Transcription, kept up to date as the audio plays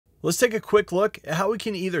Let's take a quick look at how we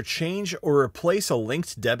can either change or replace a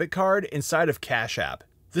linked debit card inside of Cash App.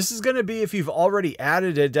 This is going to be if you've already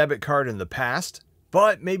added a debit card in the past,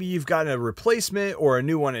 but maybe you've gotten a replacement or a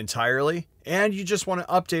new one entirely, and you just want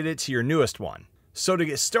to update it to your newest one. So to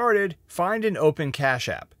get started, find and open Cash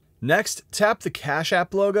App. Next, tap the Cash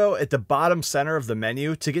App logo at the bottom center of the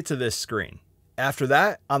menu to get to this screen. After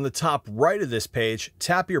that, on the top right of this page,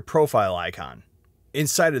 tap your profile icon.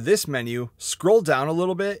 Inside of this menu, scroll down a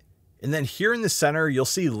little bit, and then here in the center, you'll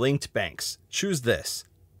see linked banks. Choose this.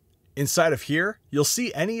 Inside of here, you'll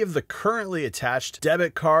see any of the currently attached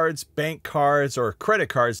debit cards, bank cards, or credit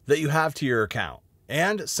cards that you have to your account.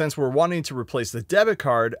 And since we're wanting to replace the debit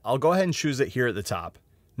card, I'll go ahead and choose it here at the top.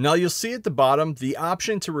 Now you'll see at the bottom the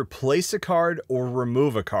option to replace a card or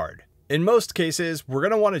remove a card. In most cases, we're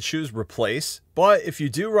going to want to choose replace, but if you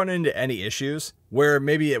do run into any issues where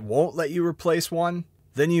maybe it won't let you replace one,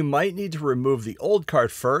 then you might need to remove the old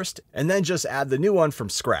card first and then just add the new one from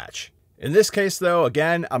scratch. In this case though,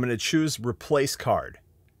 again, I'm going to choose replace card.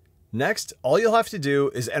 Next, all you'll have to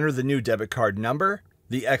do is enter the new debit card number,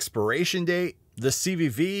 the expiration date, the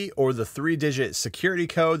CVV or the 3-digit security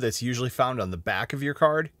code that's usually found on the back of your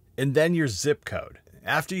card, and then your zip code.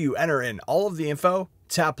 After you enter in all of the info,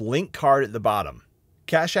 tap link card at the bottom.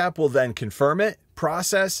 Cash App will then confirm it,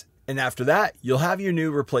 process, and after that, you'll have your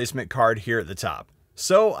new replacement card here at the top.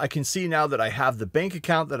 So I can see now that I have the bank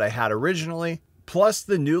account that I had originally, plus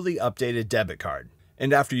the newly updated debit card.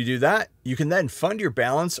 And after you do that, you can then fund your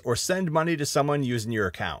balance or send money to someone using your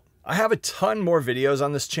account. I have a ton more videos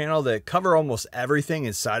on this channel that cover almost everything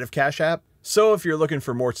inside of Cash App, so if you're looking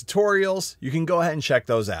for more tutorials, you can go ahead and check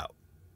those out.